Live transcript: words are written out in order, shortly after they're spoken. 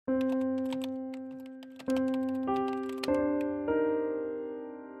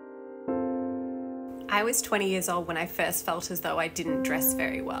I was 20 years old when I first felt as though I didn't dress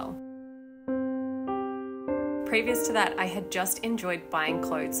very well. Previous to that, I had just enjoyed buying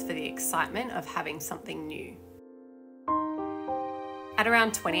clothes for the excitement of having something new. At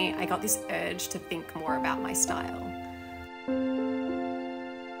around 20, I got this urge to think more about my style.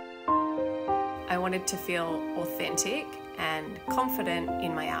 I wanted to feel authentic and confident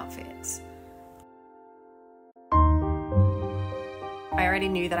in my outfits. I already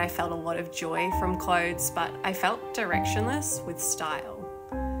knew that I felt a lot of joy from clothes, but I felt directionless with style,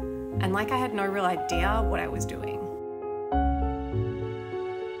 and like I had no real idea what I was doing.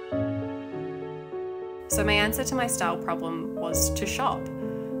 So my answer to my style problem was to shop.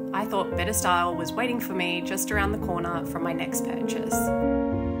 I thought better style was waiting for me just around the corner from my next purchase.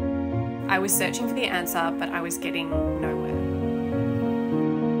 I was searching for the answer, but I was getting nowhere.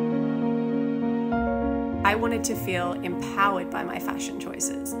 I wanted to feel empowered by my fashion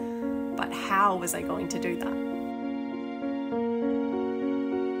choices, but how was I going to do that?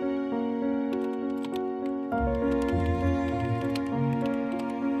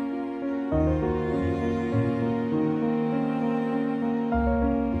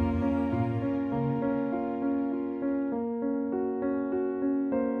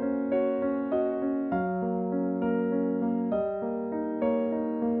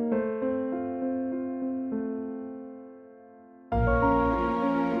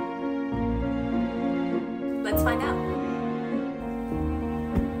 Let's find out.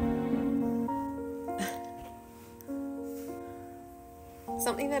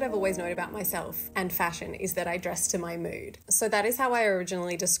 Something that I've always known about myself and fashion is that I dress to my mood. So that is how I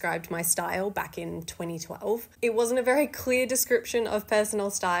originally described my style back in 2012. It wasn't a very clear description of personal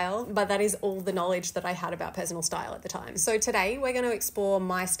style, but that is all the knowledge that I had about personal style at the time. So today we're going to explore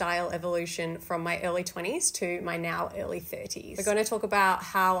my style evolution from my early 20s to my now early 30s. We're going to talk about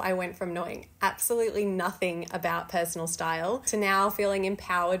how I went from knowing absolutely nothing about personal style to now feeling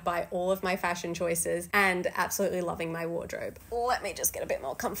empowered by all of my fashion choices and absolutely loving my wardrobe. Let me just get a bit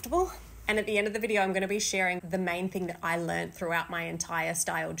more comfortable. And at the end of the video, I'm going to be sharing the main thing that I learned throughout my entire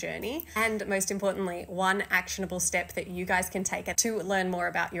style journey. And most importantly, one actionable step that you guys can take to learn more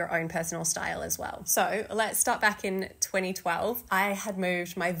about your own personal style as well. So let's start back in 2012. I had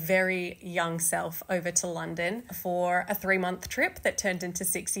moved my very young self over to London for a 3-month trip that turned into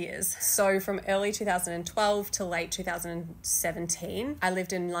 6 years. So from early 2012 to late 2017, I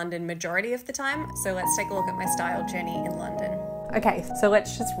lived in London majority of the time. So let's take a look at my style journey in London. Okay, so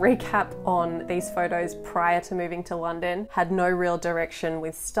let's just recap on these photos prior to moving to London. Had no real direction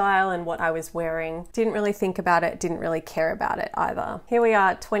with style and what I was wearing. Didn't really think about it, didn't really care about it either. Here we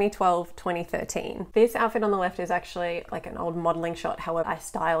are, 2012, 2013. This outfit on the left is actually like an old modeling shot, however, I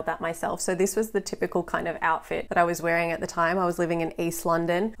styled that myself. So this was the typical kind of outfit that I was wearing at the time. I was living in East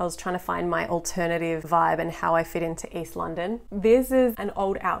London. I was trying to find my alternative vibe and how I fit into East London. This is an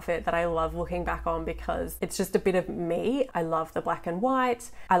old outfit that I love looking back on because it's just a bit of me. I love the black and white.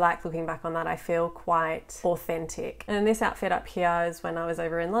 I like looking back on that. I feel quite authentic. And this outfit up here is when I was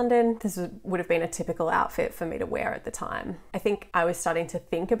over in London. This would have been a typical outfit for me to wear at the time. I think I was starting to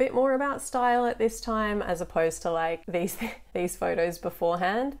think a bit more about style at this time as opposed to like these photos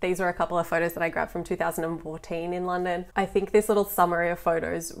beforehand. These were a couple of photos that I grabbed from 2014 in London. I think this little summary of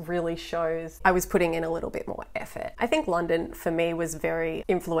photos really shows I was putting in a little bit more effort. I think London for me was very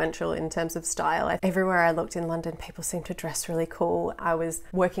influential in terms of style. Everywhere I looked in London, people seemed to dress really cool. I was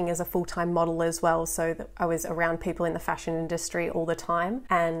working as a full-time model as well, so that I was around people in the fashion industry all the time,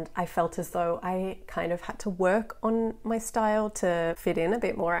 and I felt as though I kind of had to work on my style to fit in a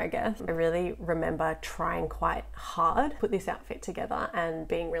bit more, I guess. I really remember trying quite hard to put this outfit together and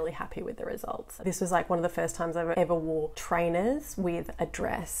being really happy with the results. This was like one of the first times I ever wore trainers with a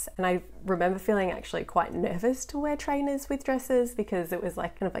dress, and I remember feeling actually quite nervous to wear trainers with dresses because it was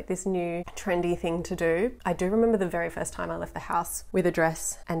like kind of like this new trendy thing to do. I do remember the very first time I left the house with a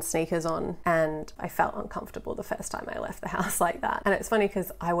dress and sneakers on, and I felt uncomfortable the first time I left the house like that. And it's funny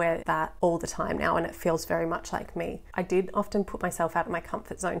because I wear that all the time now and it feels very much like me. I did often put myself out of my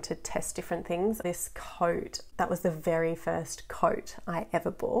comfort zone to test different things. This coat, that was the very first coat I ever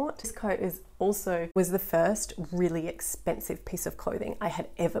bought. This coat was the first really expensive piece of clothing I had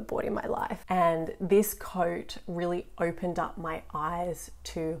ever bought in my life. And this coat really opened up my eyes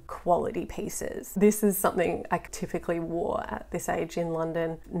to quality pieces. This is something I typically wore at this age in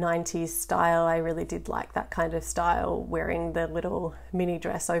London. 90s style, I really did like that kind of style, wearing the little mini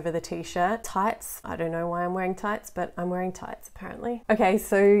dress over the t-shirt. Tights, I don't know why I'm wearing tights, but I'm wearing tights apparently. Okay,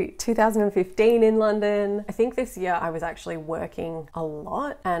 so 2015 in London. I think this year I was actually working a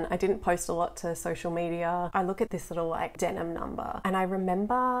lot and I didn't post a lot to social media. I look at this little like denim number and I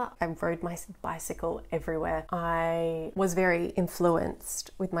remember I rode my bicycle everywhere. I was very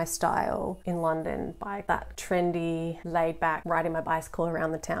influenced with my style in London by that trendy, laid back, riding my bicycle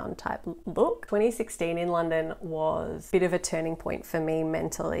around the town type look. 2016 in London was a bit of a turning point for me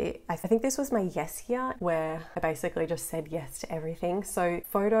mentally. I think this was my yes year where I basically just said yes to everything. So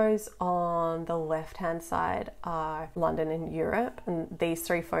photos on the left hand side are London and Europe, and these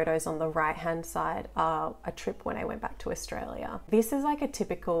 3 photos on the right hand side are a trip when I went back to Australia. This is like a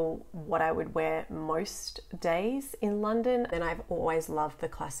typical what I would wear most days in London, and I've always loved the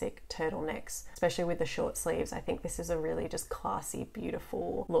classic turtlenecks, especially with the short sleeves. I think this is a really just classy,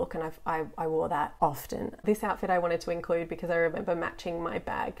 beautiful look, and I wore that often. This outfit I wanted to include because I remember matching my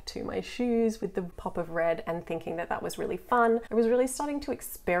bag to my shoes with the pop of red and thinking that that was really fun. I was really starting to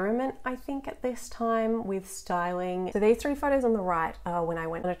experiment, I think, at this time with styling. So these 3 photos on the right are when I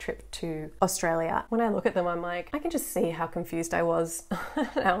went on a trip to Australia. When I look at them, I'm like, I can just see how confused I was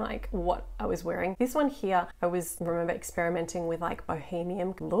and like what I was wearing. This one here, I remember experimenting with like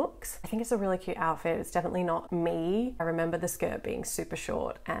bohemian looks. I think it's a really cute outfit. It's definitely not me. I remember the skirt being super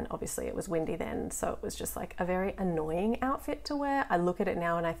short and obviously it was windy then, so it was just like a very annoying outfit to wear. I look at it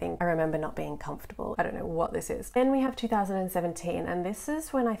now and I think I remember not being comfortable. I don't know what this is. Then we have 2017, and this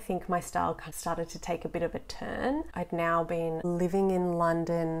is when I think my style kind of started to take a bit of a turn. I'd now been living in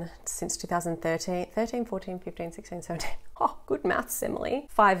London since 2013, 14, 15, 16, 17. Oh, good maths, Emily.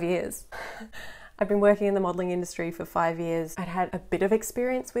 5 years. I've been working in the modelling industry for 5 years. I'd had a bit of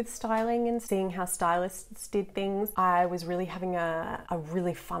experience with styling and seeing how stylists did things. I was really having a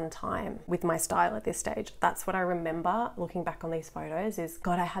really fun time with my style at this stage. That's what I remember looking back on these photos is,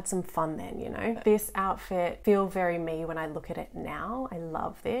 God, I had some fun then, you know? This outfit feels very me when I look at it now. I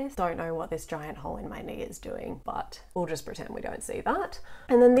love this. Don't know what this giant hole in my knee is doing, but we'll just pretend we don't see that.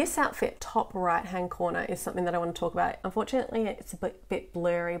 And then this outfit, top right-hand corner, is something that I want to talk about. Unfortunately, it's a bit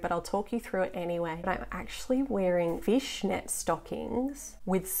blurry, but I'll talk you through it anyway. But I'm actually wearing fishnet stockings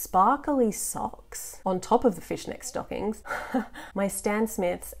with sparkly socks on top of the fishnet stockings, my Stan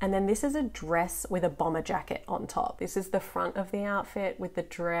Smiths, and then this is a dress with a bomber jacket on top. This is the front of the outfit with the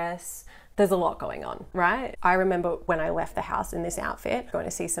dress. There's a lot going on, right? I remember when I left the house in this outfit, going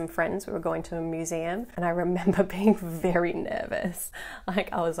to see some friends. We were going to a museum and I remember being very nervous.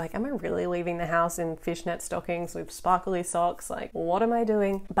 Like I was like, am I really leaving the house in fishnet stockings with sparkly socks? Like, what am I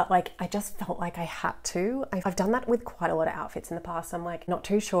doing? But like, I just felt like I had to. I've done that with quite a lot of outfits in the past. I'm like, not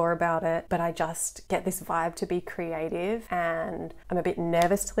too sure about it, but I just get this vibe to be creative and I'm a bit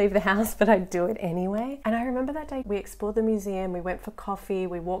nervous to leave the house, but I do it anyway. And I remember that day we explored the museum, we went for coffee,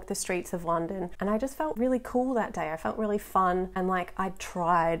 we walked the streets of London, and I just felt really cool that day. I felt really fun and like I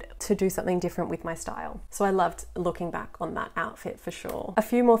tried to do something different with my style. So I loved looking back on that outfit for sure. A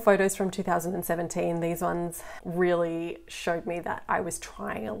few more photos from 2017. These ones really showed me that I was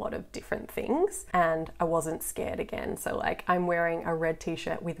trying a lot of different things and I wasn't scared again. So like I'm wearing a red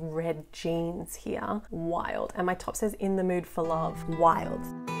t-shirt with red jeans here. Wild. And my top says "In the Mood for Love." Wild.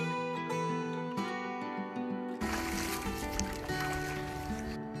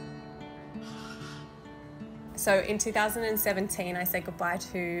 So in 2017, I said goodbye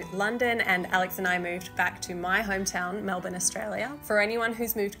to London and Alex and I moved back to my hometown, Melbourne, Australia. For anyone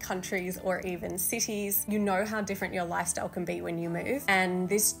who's moved countries or even cities, you know how different your lifestyle can be when you move. And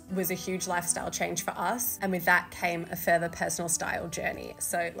this was a huge lifestyle change for us. And with that came a further personal style journey.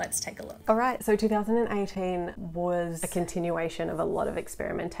 So let's take a look. All right, so 2018 was a continuation of a lot of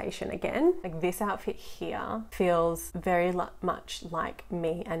experimentation again. Like this outfit here feels very much like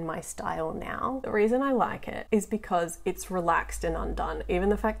me and my style now. The reason I like it is because it's relaxed and undone. Even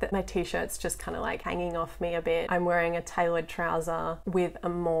the fact that my t-shirt's just kind of like hanging off me a bit. I'm wearing a tailored trouser with a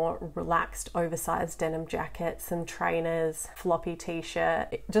more relaxed oversized denim jacket, some trainers, floppy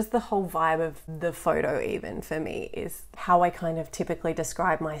t-shirt. Just the whole vibe of the photo even for me is how I kind of typically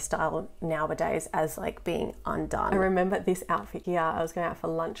describe my style nowadays as like being undone. I remember this outfit here, I was going out for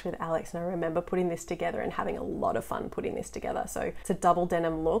lunch with Alex and I remember putting this together and having a lot of fun putting this together. So it's a double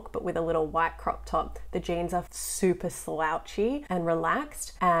denim look but with a little white crop top. The jeans are are super slouchy and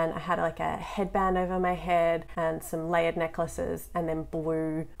relaxed, and I had like a headband over my head and some layered necklaces, and then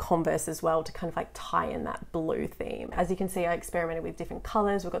blue Converse as well to kind of like tie in that blue theme. As you can see, I experimented with different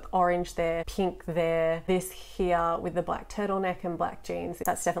colors. We've got orange there, pink there, this here with the black turtleneck and black jeans.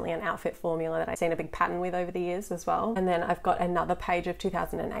 That's definitely an outfit formula that I've seen a big pattern with over the years as well. And then I've got another page of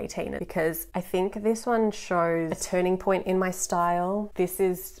 2018 because I think this one shows a turning point in my style. This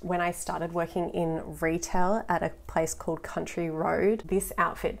is when I started working in retail at a place called Country Road. This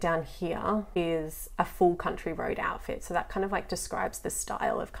outfit down here is a full Country Road outfit. So that kind of like describes the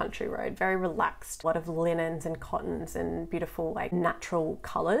style of Country Road. Very relaxed, a lot of linens and cottons and beautiful like natural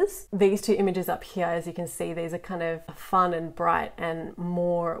colors. These two images up here, as you can see, these are kind of fun and bright and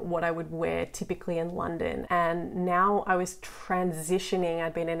more what I would wear typically in London. And now I was transitioning.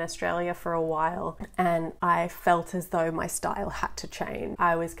 I'd been in Australia for a while and I felt as though my style had to change.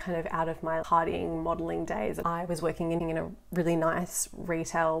 I was kind of out of my partying modeling days. I was working in a really nice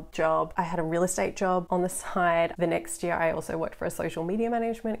retail job. I had a real estate job on the side. The next year I also worked for a social media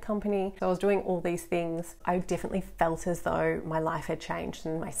management company. So I was doing all these things. I definitely felt as though my life had changed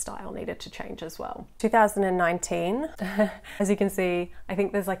and my style needed to change as well. 2019, as you can see, I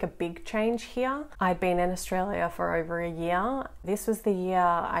think there's like a big change here. I'd been in Australia for over a year. This was the year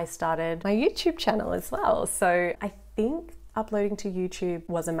I started my YouTube channel as well. So I think uploading to YouTube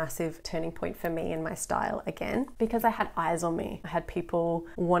was a massive turning point for me in my style again, because I had eyes on me. I had people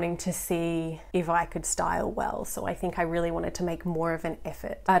wanting to see if I could style well. So I think I really wanted to make more of an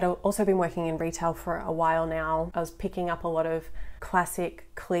effort. I'd also been working in retail for a while now. I was picking up a lot of classic,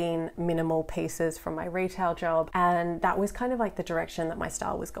 clean, minimal pieces from my retail job, and that was kind of like the direction that my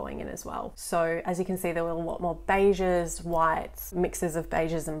style was going in as well. So as you can see, there were a lot more beiges, whites, mixes of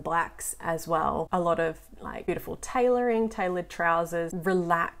beiges and blacks as well. A lot of like beautiful tailoring, tailored trousers,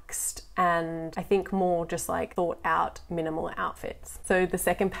 relaxed, and I think more just like thought out minimal outfits. So the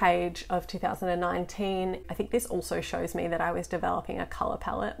second page of 2019, I think this also shows me that I was developing a color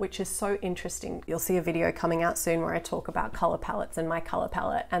palette, which is so interesting. You'll see a video coming out soon where I talk about color palettes and my color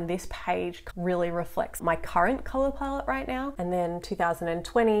palette, and this page really reflects my current color palette right now. And then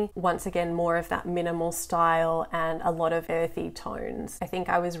 2020, once again, more of that minimal style and a lot of earthy tones. I think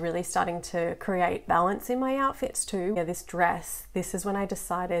I was really starting to create balance in my outfits too. Yeah, this dress, this is when I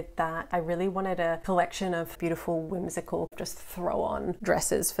decided that I really wanted a collection of beautiful, whimsical, just throw on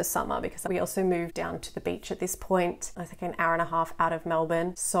dresses for summer, because we also moved down to the beach at this point. I was like an hour and a half out of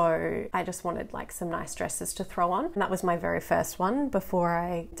Melbourne. So I just wanted like some nice dresses to throw on. And that was my very first one before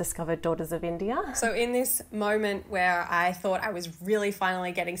I discovered Daughters of India. So in this moment where I thought I was really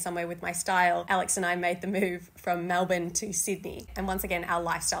finally getting somewhere with my style, Alex and I made the move from Melbourne to Sydney. And once again, our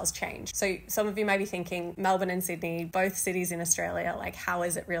lifestyles changed. So some of you may be thinking, Melbourne and Sydney, both cities in Australia, like how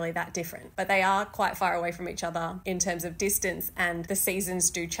is it really that different? But they are quite far away from each other in terms of distance, and the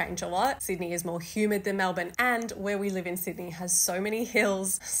seasons do change a lot. Sydney is more humid than Melbourne, and where we live in Sydney has so many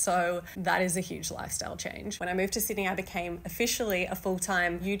hills. So that is a huge lifestyle change. When I moved to Sydney, I became officially a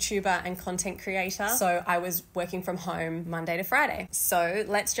full-time YouTuber and content creator. So I was working from home Monday to Friday. So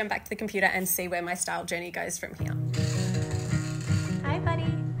let's jump back to the computer and see where my style journey goes from here. Hi, buddy.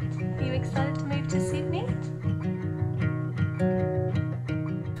 Are you excited to move to Sydney?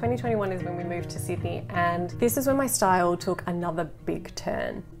 2021 is when we moved to Sydney, and this is when my style took another big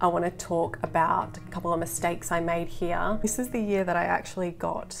turn. I want to talk about a couple of mistakes I made here. This is the year that I actually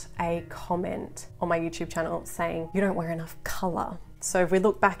got a comment on my YouTube channel saying, "You don't wear enough colour." So if we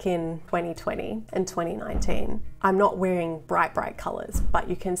look back in 2020 and 2019, I'm not wearing bright colours, but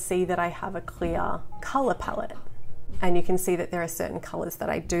you can see that I have a clear colour palette. And you can see that there are certain colours that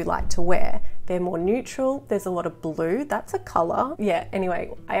I do like to wear. They're more neutral. There's a lot of blue. That's a colour. Yeah,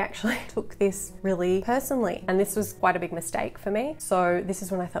 anyway, I actually took this really personally, and this was quite a big mistake for me. So this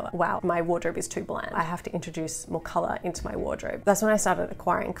is when I thought, wow, my wardrobe is too bland. I have to introduce more colour into my wardrobe. That's when I started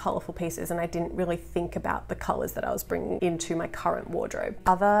acquiring colourful pieces, and I didn't really think about the colours that I was bringing into my current wardrobe.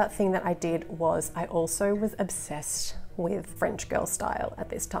 Other thing that I did was I also was obsessed with French girl style at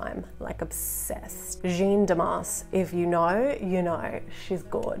this time, like obsessed. Jeanne Damas, if you know, you know, she's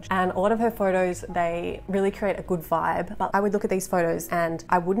gorgeous. And a lot of her photos, they really create a good vibe. But I would look at these photos and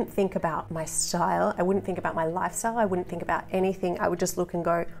I wouldn't think about my style. I wouldn't think about my lifestyle. I wouldn't think about anything. I would just look and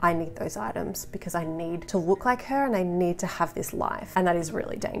go, I need those items because I need to look like her and I need to have this life. And that is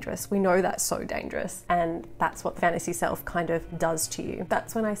really dangerous. We know that's so dangerous. And that's what fantasy self kind of does to you.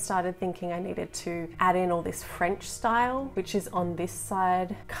 That's when I started thinking I needed to add in all this French style style, which is on this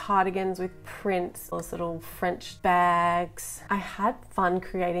side. Cardigans with prints, those little French bags. I had fun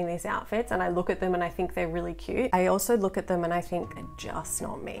creating these outfits, and I look at them and I think they're really cute. I also look at them and I think they're just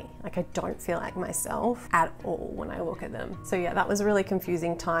not me. Like, I don't feel like myself at all when I look at them. So yeah, that was a really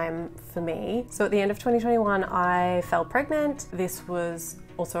confusing time for me. So at the end of 2021, I fell pregnant. This was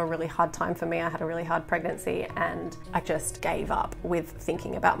also a really hard time for me. I had a really hard pregnancy and I just gave up with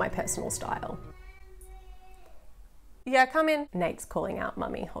thinking about my personal style. Yeah, come in. Nate's calling out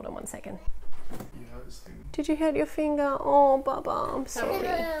mummy. Hold on one second. Did you hurt your finger? Oh, Bubba, I'm sorry.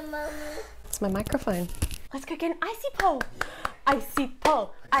 It's my microphone. Let's go get an icy pole. Icy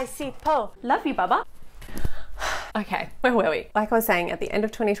pole, icy pole. Love you, Bubba. Okay, where were we? Like I was saying, at the end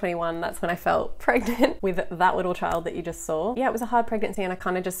of 2021, that's when I felt pregnant with that little child that you just saw. Yeah, it was a hard pregnancy and I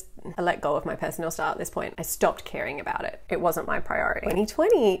kind of just let go of my personal style at this point. I stopped caring about it. It wasn't my priority.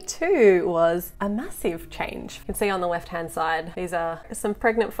 2022 was a massive change. You can see on the left-hand side, these are some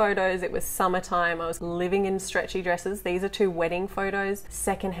pregnant photos. It was summertime. I was living in stretchy dresses. These are 2 wedding photos,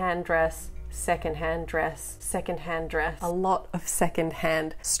 secondhand dress, secondhand dress, secondhand dress, a lot of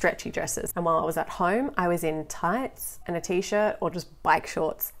secondhand stretchy dresses. And while I was at home, I was in tights and a t-shirt, or just bike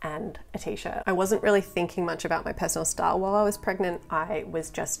shorts and a t-shirt. I wasn't really thinking much about my personal style while I was pregnant. I was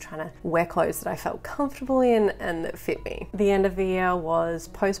just trying to wear clothes that I felt comfortable in and that fit me. The end of the year was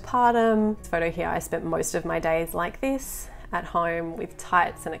postpartum. This photo here, I spent most of my days like this, at home with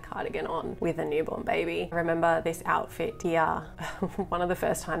tights and a cardigan on with a newborn baby. I remember this outfit here, one of the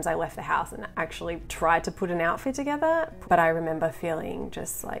first times I left the house and actually tried to put an outfit together, but I remember feeling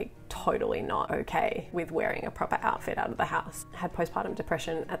just like totally not okay with wearing a proper outfit out of the house. I had postpartum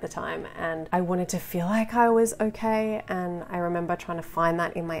depression at the time and I wanted to feel like I was okay, and I remember trying to find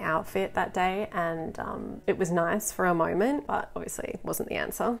that in my outfit that day, and it was nice for a moment, but obviously wasn't the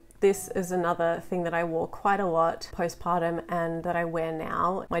answer. This is another thing that I wore quite a lot postpartum and that I wear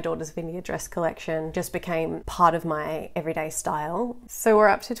now. My daughter's vineyard dress collection just became part of my everyday style. So we're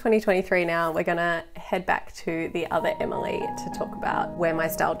up to 2023 now. We're gonna head back to the other Emily to talk about where my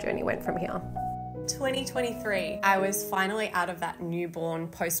style journey went from here. 2023, I was finally out of that newborn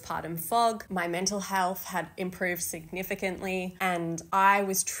postpartum fog. My mental health had improved significantly, and I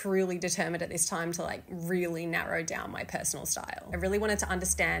was truly determined at this time to like really narrow down my personal style. I really wanted to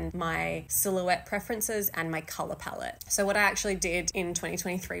understand my silhouette preferences and my color palette. So what I actually did in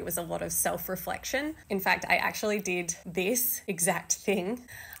 2023 was a lot of self-reflection. In fact, I actually did this exact thing.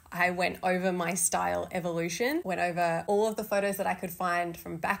 I went over my style evolution, went over all of the photos that I could find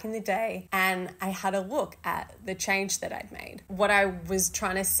from back in the day, and I had a look at the change that I'd made. What I was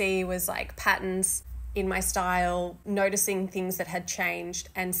trying to see was like patterns in my style, noticing things that had changed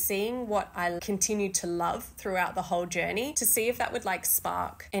and seeing what I continued to love throughout the whole journey to see if that would like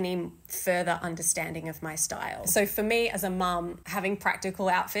spark any further understanding of my style. So for me as a mum, having practical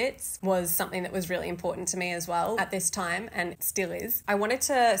outfits was something that was really important to me as well at this time, and it still is. I wanted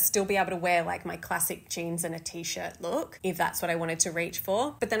to still be able to wear like my classic jeans and a t-shirt look if that's what I wanted to reach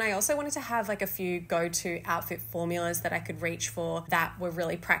for. But then I also wanted to have like a few go-to outfit formulas that I could reach for that were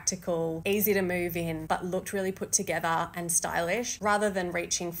really practical, easy to move in, but looked really put together and stylish, rather than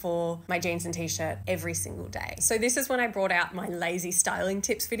reaching for my jeans and t-shirt every single day. So this is when I brought out my lazy styling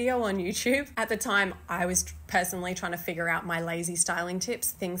tips video on YouTube. At the time, I was personally trying to figure out my lazy styling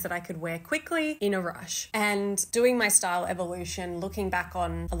tips, things that I could wear quickly in a rush. And doing my style evolution, looking back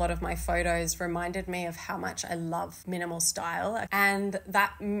on a lot of my photos reminded me of how much I love minimal style. And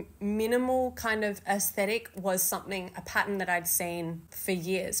that minimal kind of aesthetic was a pattern that I'd seen for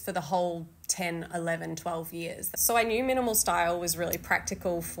years, for the whole 10, 11, 12 years. So I knew minimal style was really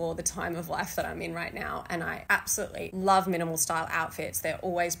practical for the time of life that I'm in right now, and I absolutely love minimal style outfits. They're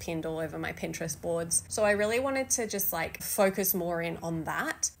always pinned all over my Pinterest boards. So I really wanted to just like focus more in on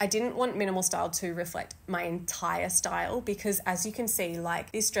that. I didn't want minimal style to reflect my entire style, because as you can see,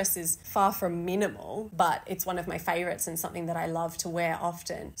 like this dress is far from minimal, but it's one of my favorites and something that I love to wear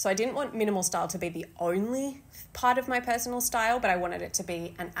often. So I didn't want minimal style to be the only part of my personal style, but I wanted it to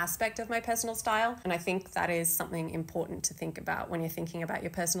be an aspect of my personal style. And I think that is something important to think about when you're thinking about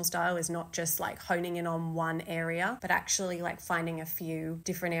your personal style, is not just like honing in on one area, but actually like finding a few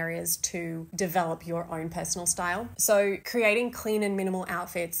different areas to develop your own personal style. So creating clean and minimal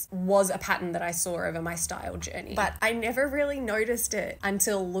outfits was a pattern that I saw over my style journey, but I never really noticed it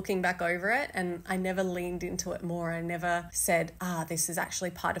until looking back over it, and I never leaned into it more. I never said, this is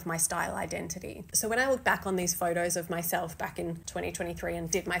actually part of my style identity. So when I look back on these photos of myself back in 2023 and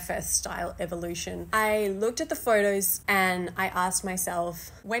did my first style style evolution. I looked at the photos and I asked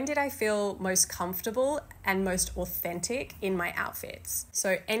myself, when did I feel most comfortable and most authentic in my outfits?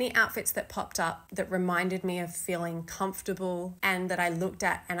 So any outfits that popped up that reminded me of feeling comfortable and that I looked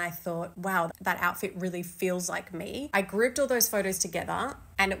at and I thought, wow, that outfit really feels like me. I grouped all those photos together,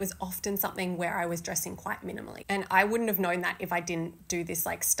 and it was often something where I was dressing quite minimally. And I wouldn't have known that if I didn't do this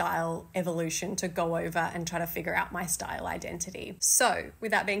like style evolution to go over and try to figure out my style identity. So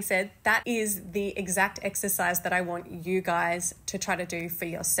with that being said, that is the exact exercise that I want you guys to try to do for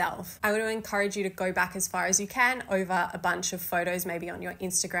yourself. I would encourage you to go back as far as you can over a bunch of photos, maybe on your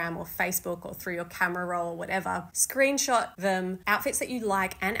Instagram or Facebook or through your camera roll or whatever. Screenshot them, outfits that you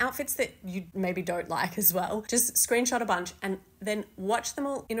like and outfits that you maybe don't like as well. Just screenshot a bunch and then watch them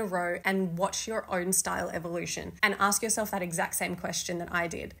all in a row and watch your own style evolution and ask yourself that exact same question that I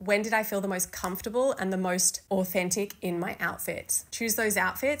did. When did I feel the most comfortable and the most authentic in my outfits? Choose those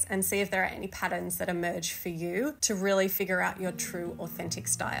outfits and see if there are any patterns that emerge for you to really figure out your true authentic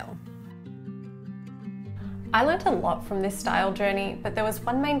style. I learned a lot from this style journey, but there was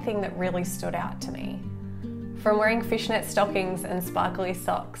one main thing that really stood out to me. From wearing fishnet stockings and sparkly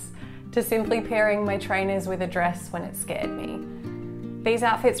socks to simply pairing my trainers with a dress when it scared me. These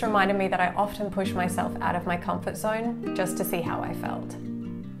outfits reminded me that I often push myself out of my comfort zone just to see how I felt.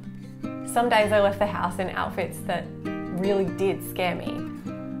 Some days I left the house in outfits that really did scare me.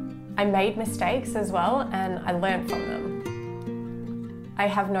 I made mistakes as well, and I learned from them. I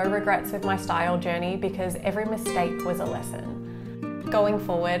have no regrets with my style journey because every mistake was a lesson. Going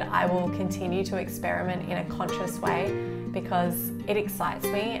forward, I will continue to experiment in a conscious way because it excites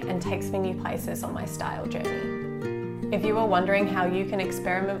me and takes me new places on my style journey. If you are wondering how you can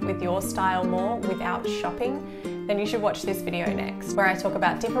experiment with your style more without shopping, then you should watch this video next, where I talk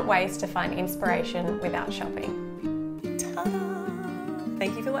about different ways to find inspiration without shopping. Ta-da!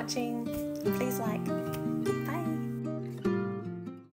 Thank you for watching. Please like,